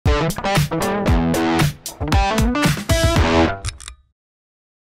Chapter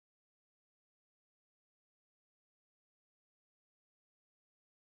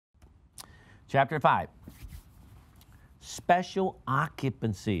 5, special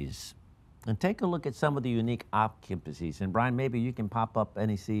occupancies. And take a look at some of the unique occupancies. And Brian, maybe you can pop up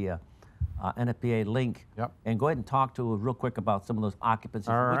NEC NFPA link and go ahead and talk to us real quick about some of those occupancies.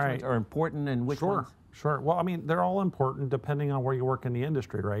 Which ones are important and which ones? Sure. Well, I mean, they're all important depending on where you work in the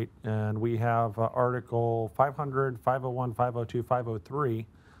industry, right? And we have Article 500, 501, 502, 503.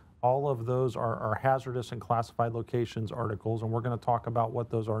 All of those are hazardous and classified locations articles, and we're going to talk about what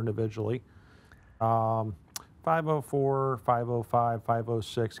those are individually. 504, 505,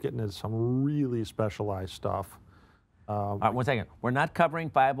 506, getting into some really specialized stuff. All right, 1 second. We're not covering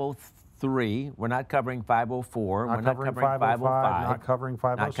 503. We're not covering 504. We're not covering 505. Not covering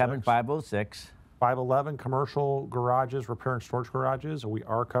 506. Not covering 506. 511, commercial garages, repair and storage garages. We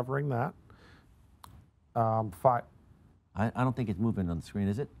are covering that. I don't think it's moving on the screen,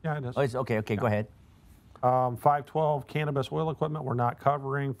 is it? Yeah, it is. Oh, it's okay. Okay, go ahead. 512, cannabis oil equipment, we're not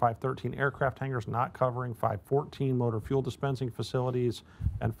covering. 513, aircraft hangars, not covering. 514, motor fuel dispensing facilities,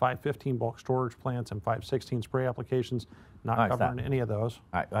 and 515, bulk storage plants, and 516, spray applications, not covering any of those.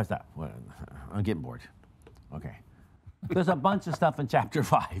 All right, stop. I'm getting bored. Okay. There's a bunch of stuff in Chapter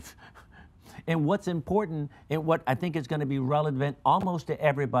 5. And what's important, and what I think is going to be relevant almost to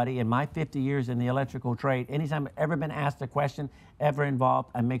everybody in my 50 years in the electrical trade, anytime I've ever been asked a question, ever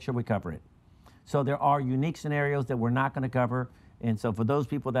involved, I make sure we cover it. So there are unique scenarios that we're not going to cover. And so for those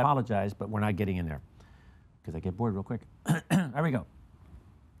people that apologize, but we're not getting in there because I get bored real quick. There we go.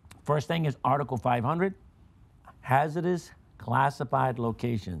 First thing is Article 500, hazardous classified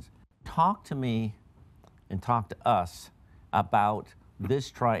locations. Talk to me and talk to us about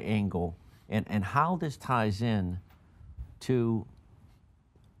this triangle and how this ties in to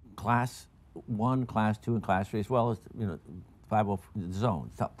Class 1, Class 2, and Class 3, as well as, 50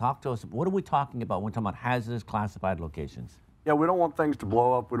 zones. Talk to us. What are we talking about when we're talking about hazardous classified locations? Yeah, we don't want things to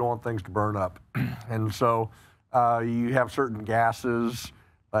blow up. We don't want things to burn up. And so you have certain gases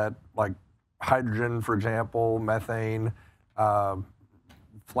that, like hydrogen, for example, methane,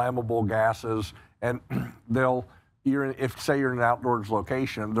 flammable gases, and say you're in an outdoors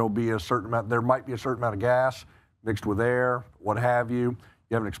location, there might be a certain amount of gas mixed with air, what have you.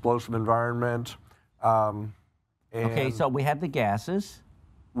 You have an explosive environment. Okay, so we have the gases.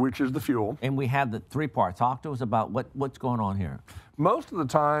 Which is the fuel. And we have the 3 parts. Talk to us about what's going on here. Most of the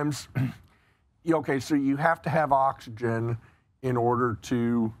times, so you have to have oxygen in order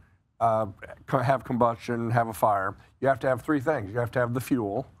to have combustion, have a fire. You have to have 3 things. You have to have the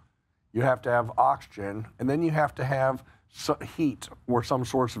fuel, you have to have oxygen, and then you have to have heat or some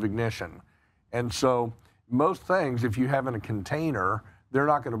source of ignition. And so most things, if you have in a container, they're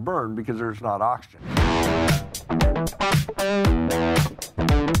not going to burn because there's not oxygen.